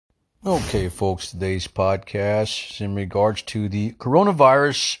Okay, folks, today's podcast is in regards to the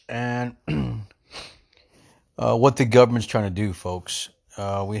coronavirus and what the government's trying to do, folks.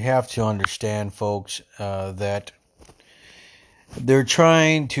 We have to understand, folks, that they're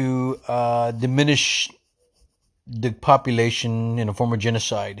trying to diminish the population in a form of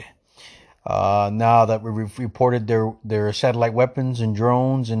genocide. Now that we've reported their satellite weapons and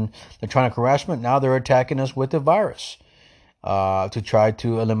drones and electronic harassment, now they're attacking us with the virus to try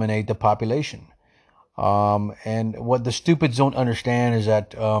to eliminate the population. And what the stupids don't understand is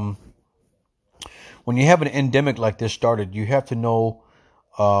that when you have an endemic like this started, you have to know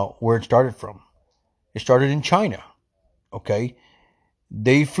where it started from. It started in China. Okay,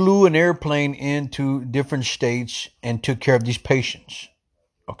 they flew an airplane into different states and took care of these patients.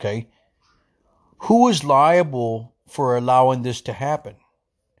 Okay, who is liable for allowing this to happen?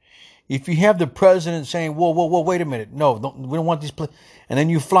 If you have the president saying, "Whoa, whoa, whoa, wait a minute, no, we don't want these," and then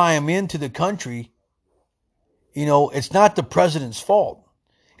you fly them into the country, it's not the president's fault.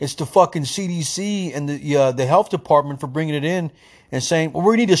 It's the fucking CDC and the health department for bringing it in and saying, well,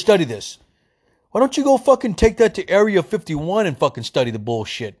 we need to study this. Why don't you go fucking take that to Area 51 and fucking study the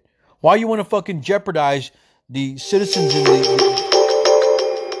bullshit? Why you want to fucking jeopardize the citizens in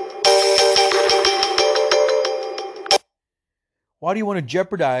why do you want to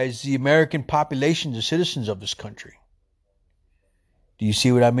jeopardize the American population, the citizens of this country? Do you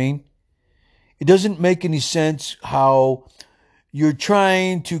see what I mean? It doesn't make any sense how you're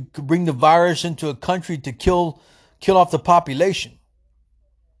trying to bring the virus into a country to kill off the population.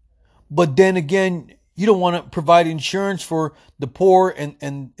 But then again, you don't want to provide insurance for the poor and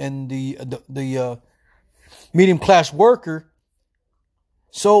the medium class worker.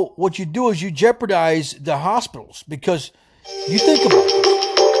 So what you do is you jeopardize the hospitals because you think about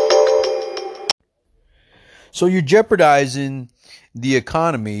it. So you're jeopardizing the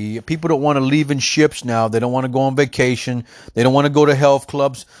economy. People don't want to leave in ships now. They don't want to go on vacation. They don't want to go to health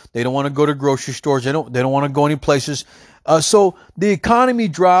clubs. They don't want to go to grocery stores. They don't want to go any places. So the economy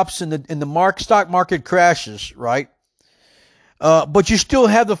drops and the stock market crashes, right? But you still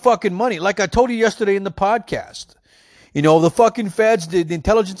have the fucking money. Like I told you yesterday in the podcast. The fucking feds, the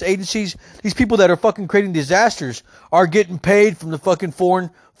intelligence agencies, these people that are fucking creating disasters are getting paid from the fucking foreign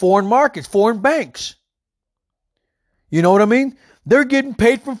markets, foreign banks. You know what I mean? They're getting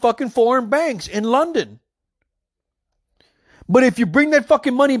paid from fucking foreign banks in London. But if you bring that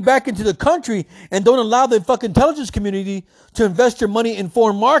fucking money back into the country and don't allow the fucking intelligence community to invest their money in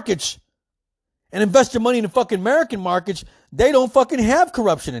foreign markets and invest their money in the fucking American markets, they don't fucking have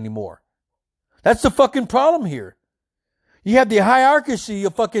corruption anymore. That's the fucking problem here. You have the hierarchy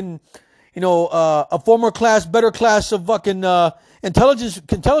of fucking, a former class, better class of fucking intelligence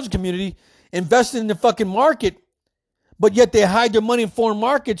community investing in the fucking market, but yet they hide their money in foreign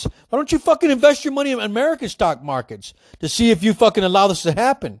markets. Why don't you fucking invest your money in American stock markets to see if you fucking allow this to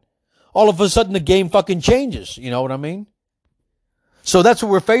happen? All of a sudden the game fucking changes. You know what I mean? So that's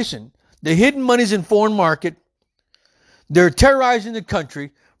what we're facing. The hidden money's in foreign market. They're terrorizing the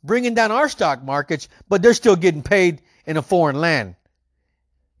country, bringing down our stock markets, but they're still getting paid in a foreign land.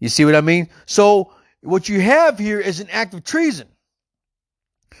 You see what I mean? So what you have here is an act of treason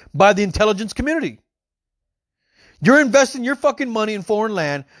by the intelligence community. You're investing your fucking money in foreign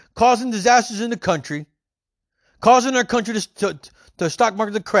land, causing disasters in the country, causing our country to stock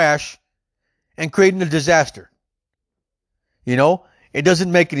market to crash, and creating a disaster. It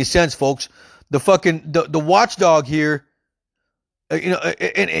doesn't make any sense, folks. The fucking the watchdog here.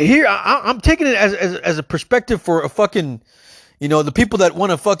 And here I'm taking it as a perspective for a fucking, the people that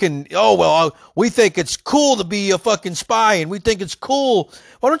want to fucking, we think it's cool to be a fucking spy and we think it's cool.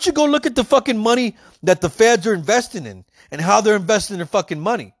 Why don't you go look at the fucking money that the feds are investing in and how they're investing their fucking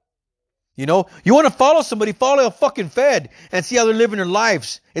money? You want to follow somebody, follow a fucking fed and see how they're living their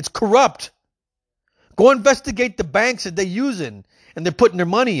lives. It's corrupt. Go investigate the banks that they're using and they're putting their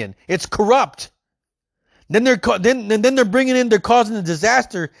money in. It's corrupt. Then they're bringing in, they're causing a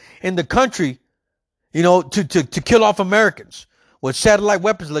disaster in the country, to kill off Americans with satellite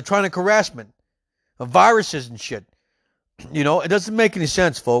weapons, electronic harassment, viruses and shit. It doesn't make any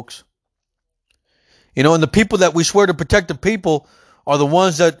sense, folks. And the people that we swear to protect the people are the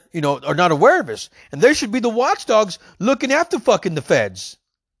ones that, are not aware of us. And they should be the watchdogs looking after fucking the feds.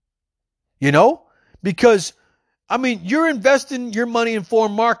 Because, you're investing your money in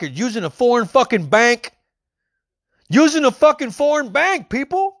foreign markets using a foreign fucking bank. Using a fucking foreign bank,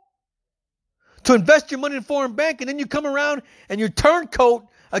 people. To invest your money in a foreign bank, and then you come around and you turncoat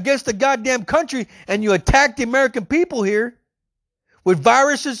against the goddamn country and you attack the American people here with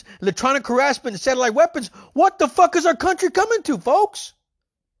viruses, electronic harassment, and satellite weapons. What the fuck is our country coming to, folks?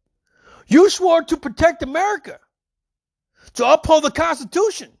 You swore to protect America, to uphold the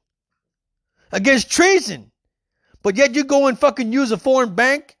Constitution against treason. But yet you go and fucking use a foreign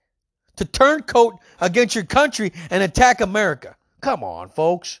bank to turncoat against your country and attack America. Come on,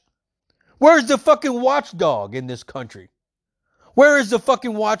 folks. Where's the fucking watchdog in this country? Where is the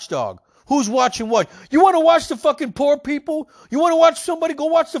fucking watchdog? Who's watching what? You want to watch the fucking poor people? You want to watch somebody? Go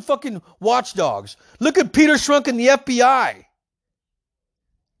watch the fucking watchdogs. Look at Peter Strzok and the FBI.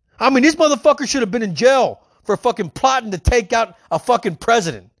 I mean, these motherfuckers should have been in jail for fucking plotting to take out a fucking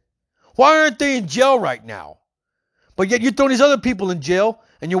president. Why aren't they in jail right now? But yet you're throwing these other people in jail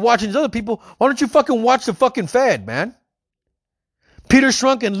and you're watching these other people. Why don't you fucking watch the fucking Fed, man? Peter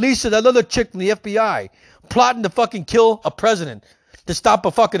Strzok and Lisa, that other chick from the FBI, plotting to fucking kill a president to stop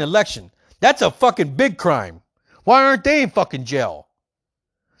a fucking election. That's a fucking big crime. Why aren't they in fucking jail?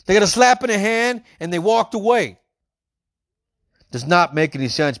 They got a slap in the hand and they walked away. Does not make any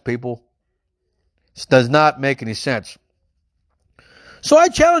sense, people. This does not make any sense. So I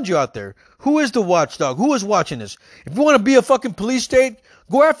challenge you out there. Who is the watchdog? Who is watching this? If you want to be a fucking police state,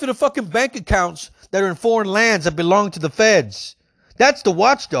 go after the fucking bank accounts that are in foreign lands that belong to the feds. That's the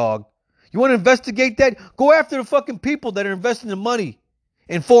watchdog. You want to investigate that? Go after the fucking people that are investing the money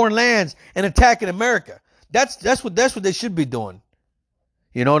in foreign lands and attacking America. That's what they should be doing.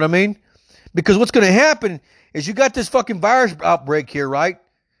 You know what I mean? Because what's going to happen is you got this fucking virus outbreak here, right?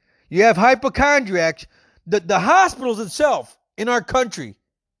 You have hypochondriacs. The hospitals itself in our country,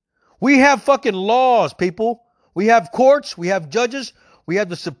 we have fucking laws, people. We have courts. We have judges. We have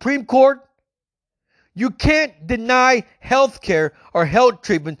the Supreme Court. You can't deny health care or health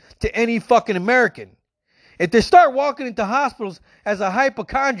treatment to any fucking American. If they start walking into hospitals as a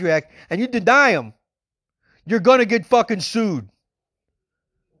hypochondriac and you deny them, you're going to get fucking sued.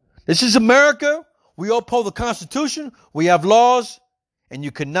 This is America. We uphold the Constitution. We have laws. And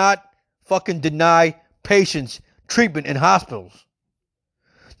you cannot fucking deny patients treatment in hospitals.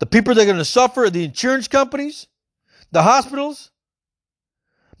 The people that are going to suffer are the insurance companies, the hospitals.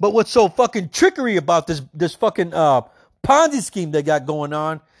 But what's so fucking trickery about this fucking Ponzi scheme they got going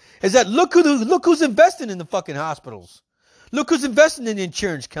on is that look who's investing in the fucking hospitals. Look who's investing in the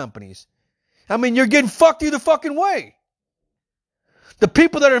insurance companies. I mean, you're getting fucked either fucking way. The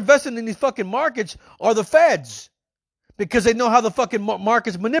people that are investing in these fucking markets are the feds because they know how the fucking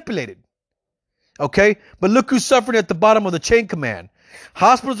market's manipulated. Okay? But look who's suffering at the bottom of the chain command.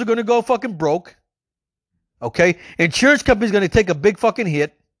 Hospitals are going to go fucking broke. Okay? Insurance companies are going to take a big fucking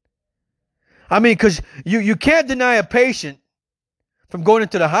hit. I mean, because you can't deny a patient from going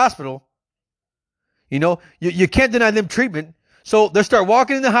into the hospital. You know, you can't deny them treatment. So they start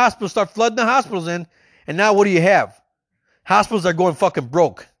walking in the hospital, start flooding the hospitals in. And now what do you have? Hospitals are going fucking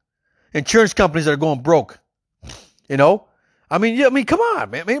broke. Insurance companies are going broke. You know? I mean, come on,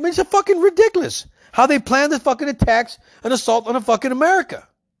 man. I mean, it's a fucking ridiculous how they plan this fucking attacks and assault on a fucking America.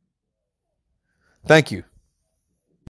 Thank you.